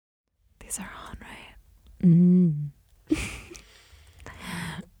These are on, right?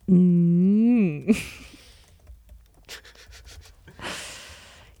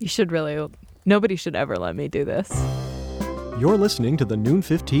 You should really... Nobody should ever let me do this. You're listening to the Noon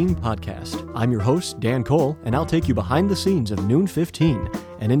 15 podcast. I'm your host, Dan Cole, and I'll take you behind the scenes of Noon 15,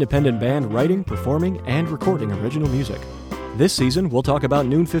 an independent band writing, performing, and recording original music. This season, we'll talk about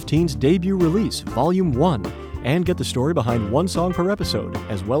Noon 15's debut release, Volume 1, and get the story behind one song per episode,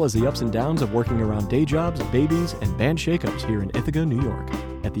 as well as the ups and downs of working around day jobs, babies, and band shakeups here in Ithaca, New York.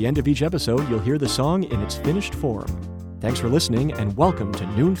 At the end of each episode, you'll hear the song in its finished form. Thanks for listening, and welcome to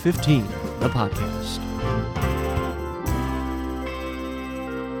Noon 15, the podcast.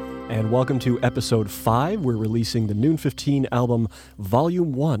 And welcome to Episode 5. We're releasing the Noon 15 album,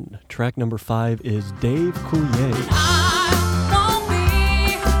 Volume 1. Track number 5 is Dave Coulier.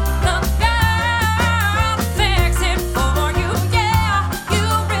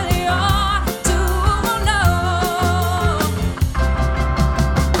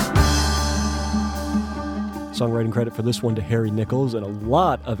 Songwriting credit for this one to Harry Nichols, and a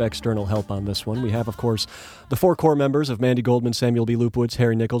lot of external help on this one. We have, of course, the four core members of Mandy Goldman, Samuel B. Lupowitz,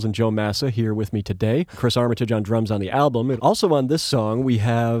 Harry Nichols, and Joe Massa here with me today. Chris Armitage on drums on the album. And also on this song, we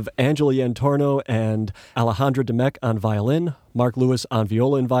have Angela Yantorno and Alejandra Demek on violin, Mark Lewis on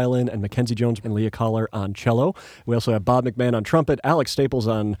viola and violin, and Mackenzie Jones and Leah Collar on cello. We also have Bob McMahon on trumpet, Alex Staples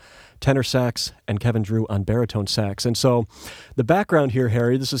on tenor sax, and Kevin Drew on baritone sax. And so the background here,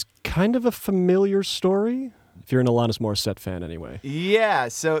 Harry, this is kind of a familiar story. If you're an Alanis Morissette fan, anyway. Yeah,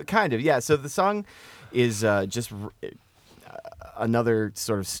 so kind of, yeah. So the song is just another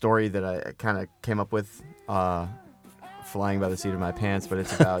sort of story that I kind of came up with flying by the seat of my pants, but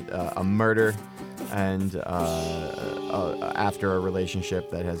it's about a murder and after a relationship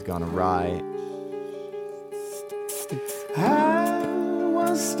that has gone awry. I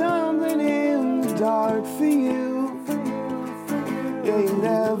was stumbling in the dark for you. Yeah, you're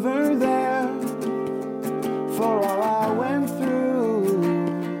never there. For all I went through,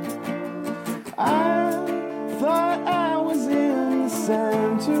 I thought I was in the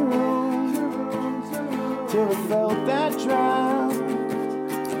center room, till I felt that draft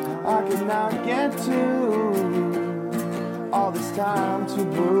I could not get to. All this time to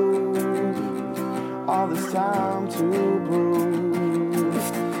bruise, all this time to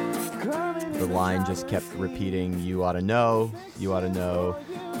bruise. The line just kept repeating, you ought to know, you ought to know,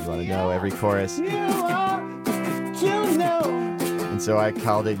 you ought to know, every chorus. And so I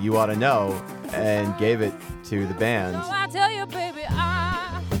called it You Ought to Know and gave it to the band. So I tell you, baby,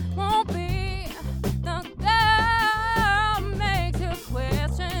 I won't be the girl makes you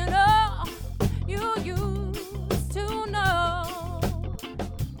question all you used to know.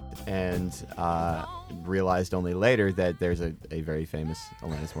 And realized only later that there's a very famous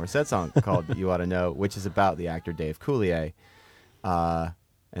Alanis Morissette song called You Ought to Know, which is about the actor Dave Coulier.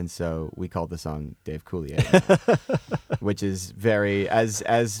 And so we called the song Dave Coulier, which is very,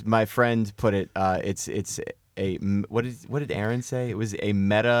 as my friend put it, it's a what did Aaron say? It was a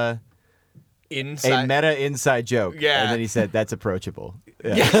meta inside joke. Yeah. And then he said that's approachable.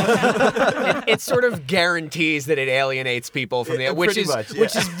 Yeah. it sort of guarantees that it alienates people from the which is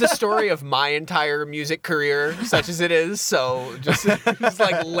the story of my entire music career, such as it is. So just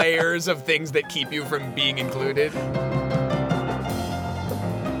like layers of things that keep you from being included.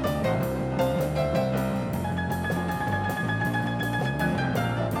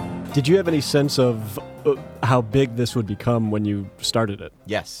 Did you have any sense of how big this would become when you started it?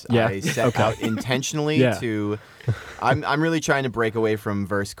 Yes. Yeah? I set out intentionally to... I'm really trying to break away from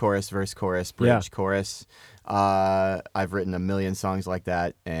verse, chorus, bridge, chorus. I've written a million songs like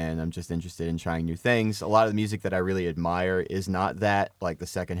that, and I'm just interested in trying new things. A lot of the music that I really admire is not that, like the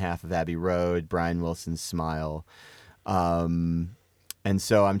second half of Abbey Road, Brian Wilson's Smile. And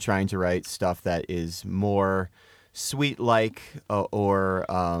so I'm trying to write stuff that is more... sweet-like or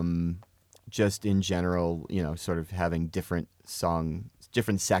just in general, you know, sort of having different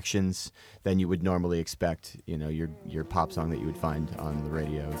sections than you would normally expect, you know, your pop song that you would find on the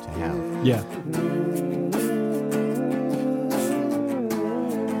radio to have. Yeah.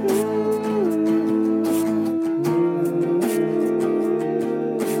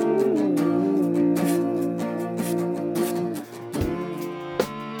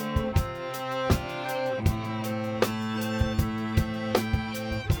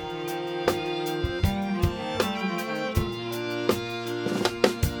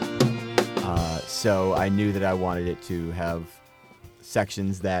 So I knew that I wanted it to have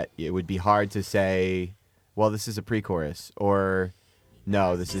sections that it would be hard to say, well, this is a pre-chorus, or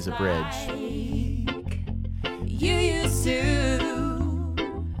no, this is a bridge. You used to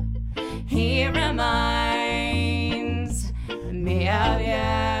it reminds me of you.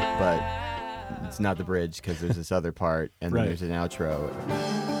 But it's not the bridge because there's this other part, and then there's an outro.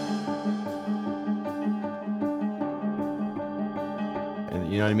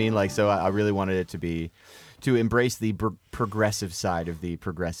 And you know what I mean? Like, so I really wanted it to embrace the progressive side of the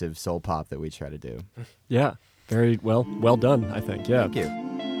progressive soul pop that we try to do. Yeah, very well done, I think. Yeah. Thank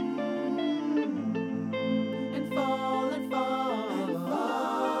you.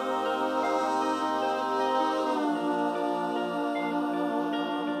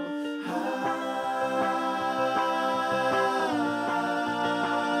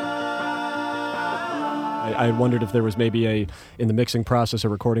 I wondered if there was maybe in the mixing process or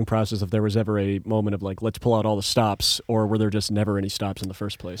recording process, if there was ever a moment of like, let's pull out all the stops, or were there just never any stops in the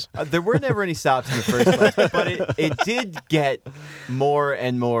first place? There were never any stops in the first place, but it did get more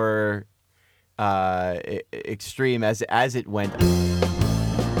and more extreme as it went.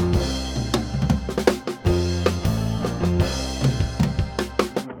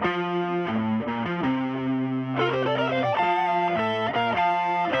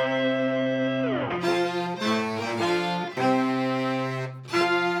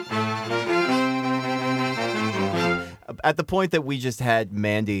 At the point that we just had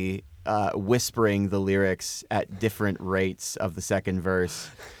Mandy whispering the lyrics at different rates of the second verse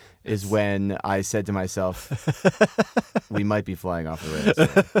is when I said to myself, we might be flying off the rails.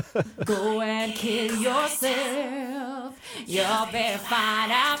 Go and kill yourself. You'll be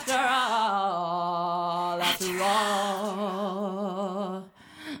fine after all. After all.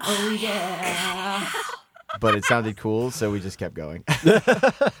 Oh, yeah. But it sounded cool, so we just kept going.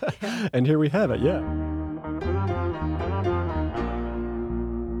 And here we have it, yeah.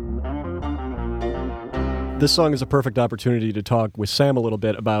 This song is a perfect opportunity to talk with Sam a little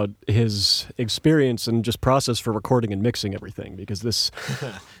bit about his experience and just process for recording and mixing everything, because this,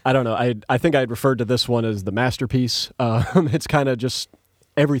 I don't know, I think I'd referred to this one as the masterpiece. It's kind of just,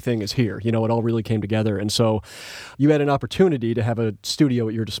 everything is here. You know, it all really came together. And so you had an opportunity to have a studio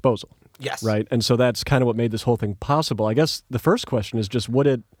at your disposal. Yes. Right? And so that's kind of what made this whole thing possible. I guess the first question is just,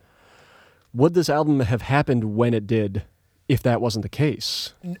 would this album have happened when it did, if that wasn't the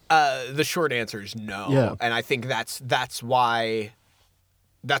case? The short answer is no. Yeah. And I think that's why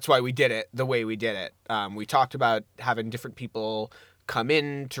we did it the way we did it. We talked about having different people come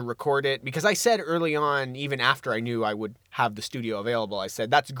in to record it, because I said early on, even after I knew I would have the studio available, I said,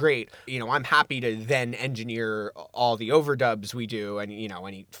 that's great. You know, I'm happy to then engineer all the overdubs we do and, you know,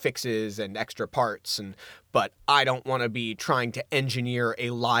 any fixes and extra parts. But I don't want to be trying to engineer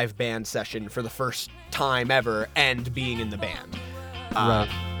a live band session for the first time ever and being in the band. Right.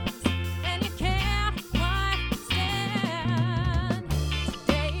 And you can't quite stand.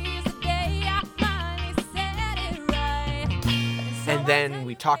 Today's the day I finally said it right. So And then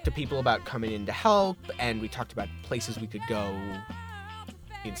we talked to people about coming in to help, and we talked about places we could go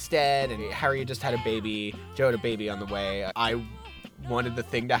instead. And Harry had just had a baby. Joe had a baby on the way. I wanted the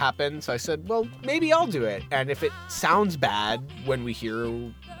thing to happen, so I said, well, maybe I'll do it. And if it sounds bad when we hear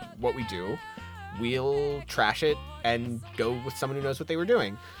what we do, we'll trash it and go with someone who knows what they were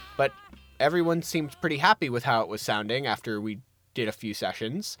doing. But everyone seemed pretty happy with how it was sounding after we did a few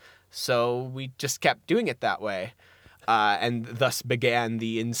sessions, so we just kept doing it that way. And thus began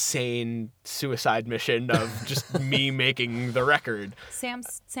the insane suicide mission of just me making the record. Sam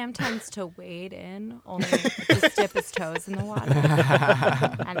tends to wade in, only just dip his toes in the water,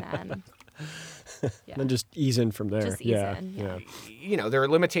 and then And then just ease in from there. Just ease in, yeah. You know, there are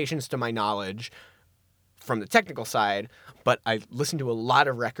limitations to my knowledge from the technical side, but I listen to a lot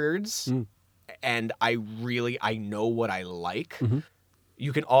of records, and I know what I like. Mm-hmm.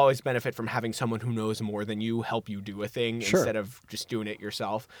 You can always benefit from having someone who knows more than you help you do a thing instead of just doing it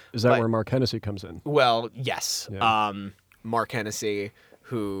yourself. Is that where Mark Hennessy comes in? Well, yes. Yeah. Mark Hennessy,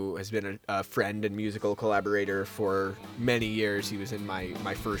 who has been a friend and musical collaborator for many years. He was in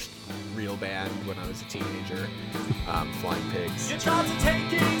my first real band when I was a teenager, Flying Pigs. You tried to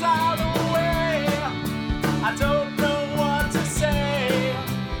take it all away. I don't know what to say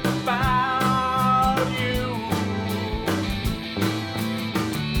about you.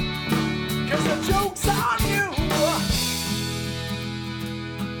 'Cause the joke's on you.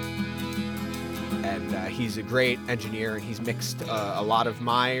 And he's a great engineer, and he's mixed a lot of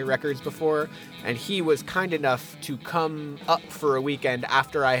my records before. And he was kind enough to come up for a weekend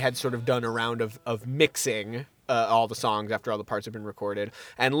after I had sort of done a round of mixing all the songs after all the parts had been recorded,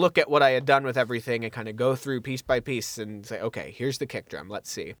 and look at what I had done with everything and kind of go through piece by piece and say, okay, here's the kick drum.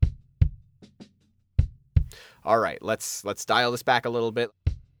 Let's see. All right, let's dial this back a little bit.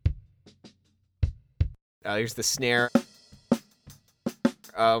 Here's the snare.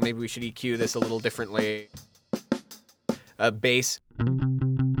 Maybe we should EQ this a little differently. Bass.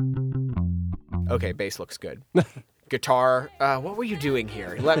 Okay, bass looks good. Guitar. What were you doing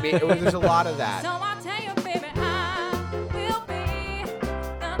here? There's a lot of that. So I'll tell you, baby, I will be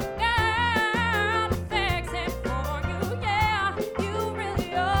the girl to fix it for you. Yeah, you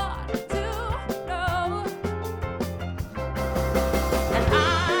really ought to know. And I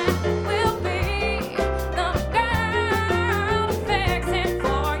will be the girl to fix it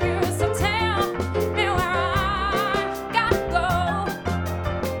for you. So tell me where I gotta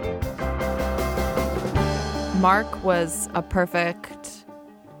go. Mark was a perfect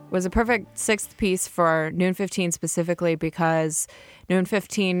sixth piece for Noon 15 specifically, because Noon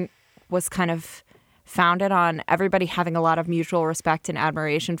 15 was kind of founded on everybody having a lot of mutual respect and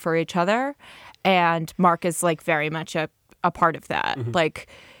admiration for each other, and Mark is like very much a part of that. Like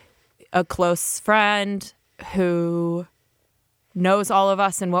a close friend who knows all of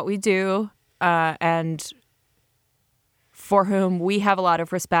us and what we do, and for whom we have a lot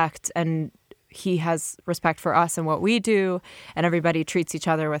of respect, and he has respect for us and what we do, and everybody treats each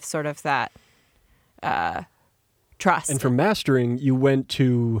other with sort of that trust. And for mastering, you went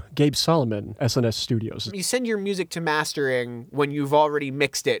to Gabe Solomon, SNS Studios. You send your music to mastering when you've already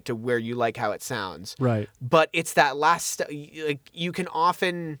mixed it to where you like how it sounds. Right. But it's that last, like, you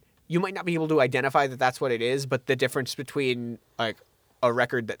might not be able to identify that that's what it is, but the difference between like a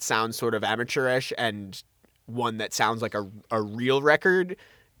record that sounds sort of amateurish and one that sounds like a real record,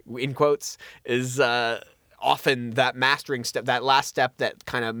 in quotes, is often that mastering step, that last step that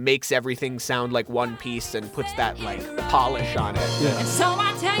kind of makes everything sound like one piece and puts that like polish on it. Yeah. And so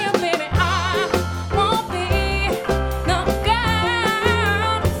I tell you, baby, I won't be the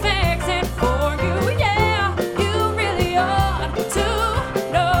girl to fix it for you. Yeah, you really ought to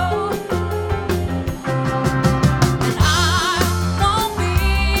know. And I won't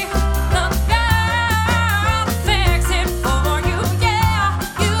be the girl to fix it for you. Yeah,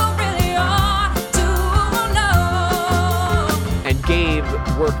 you really ought to know. And Gabe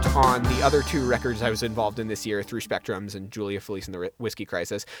worked on the other two records I was involved in this year, Through Spectrums and Julia Felice and the Whiskey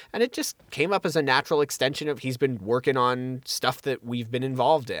Crisis. And it just came up as a natural extension of he's been working on stuff that we've been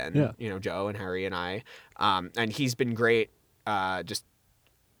involved in, Yeah. you know, Joe and Harry and I. And he's been great just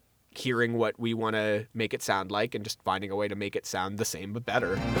hearing what we want to make it sound like and just finding a way to make it sound the same but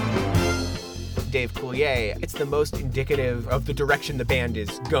better. Dave Coulier, it's the most indicative of the direction the band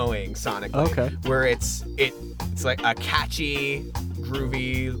is going sonically. Okay. Where it's like a catchy,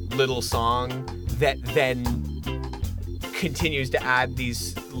 groovy little song that then continues to add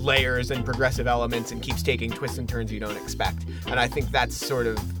these layers and progressive elements and keeps taking twists and turns you don't expect. And I think that's sort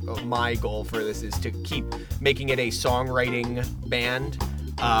of my goal for this, is to keep making it a songwriting band,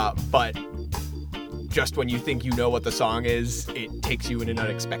 but just when you think you know what the song is, it takes you in an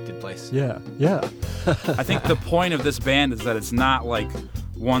unexpected place. Yeah. I think the point of this band is that it's not like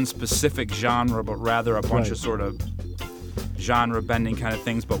one specific genre, but rather a bunch of sort of genre bending kind of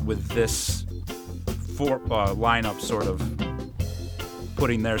things, but with this lineup sort of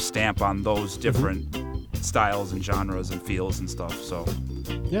putting their stamp on those different styles and genres and feels and stuff. So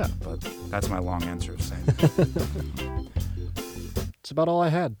Yeah. But that's my long answer of saying. It's about all I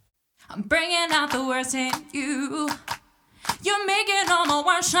had. I'm bringing out the worst in you. You're making all my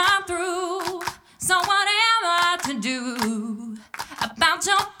work shine through. So what am I to do about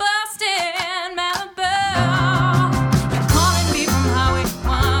your busted Malibu? You're calling me from Highway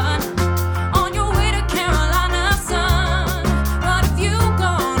 1 on your way to Carolina, son. What have you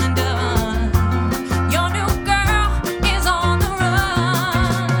gone and done? Your new girl is on the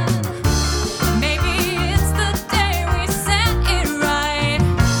run. Maybe it's the day we set it right.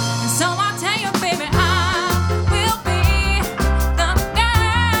 And so I tell you, baby, I will be the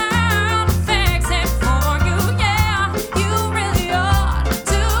girl to fix it for you. Yeah, you really ought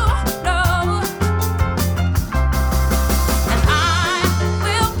to know. And I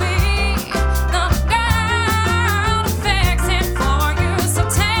will be the girl to fix it for you. So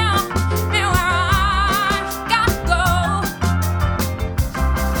tell me where I gotta go.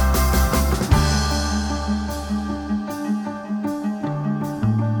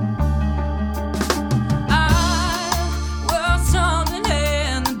 I was something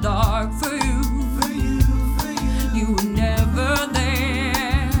in the dark for you. You were never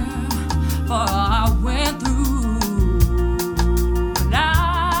there for all I went through. And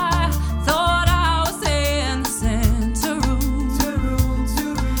I thought I was in the center room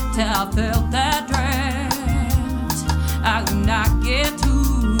till I felt that draft. I could not get to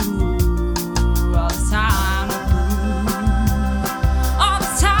all the time to prove. All the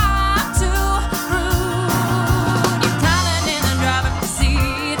time to prove. You're dialing in the driver's seat.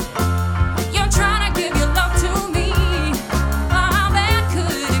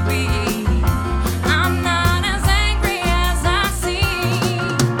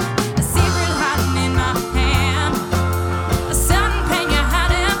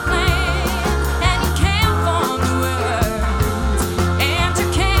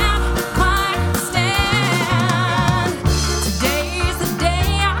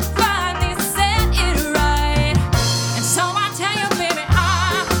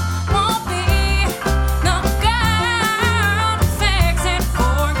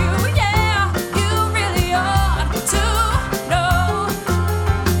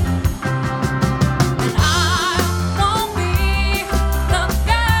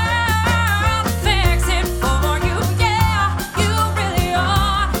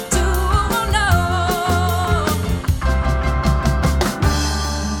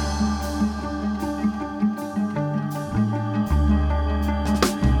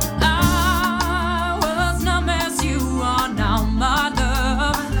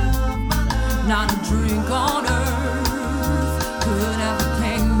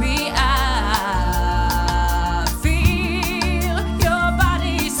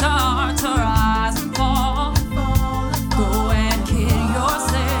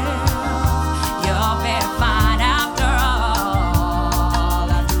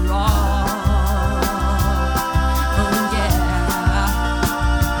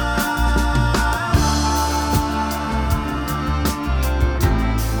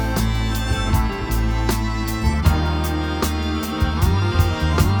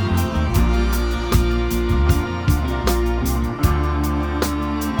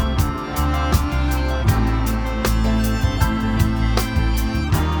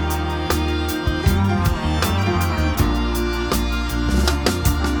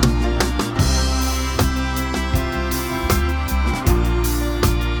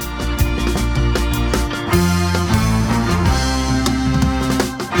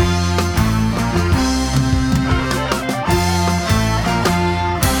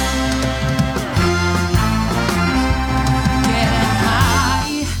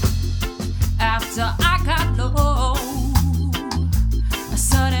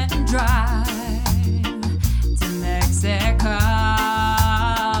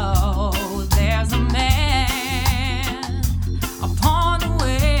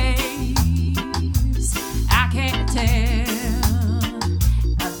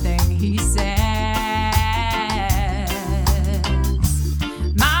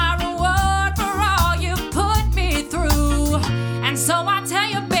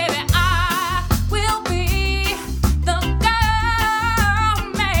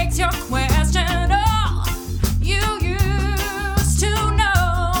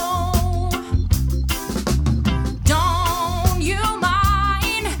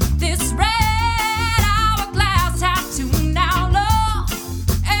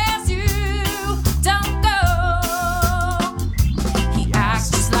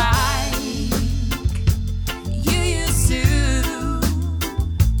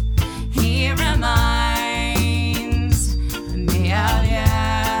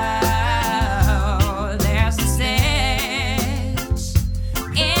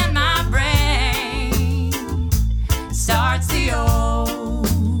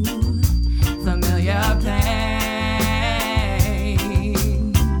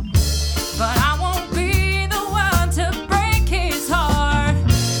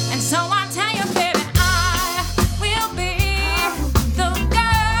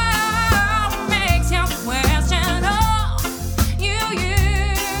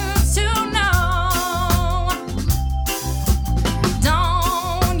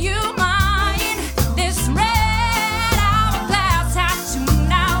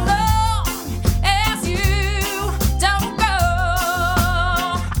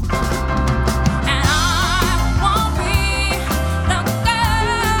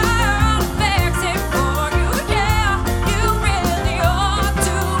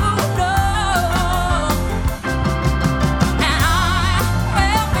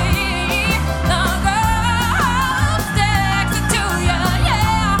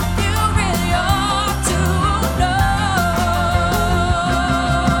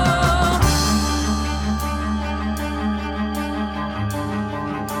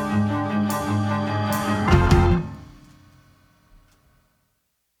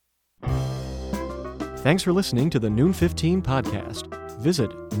 Thanks for listening to the Noon 15 podcast.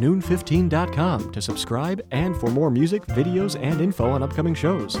 Visit noon15.com to subscribe and for more music, videos, and info on upcoming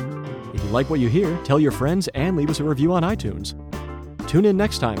shows. If you like what you hear, tell your friends and leave us a review on iTunes. Tune in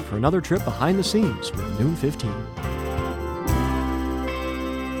next time for another trip behind the scenes with Noon 15.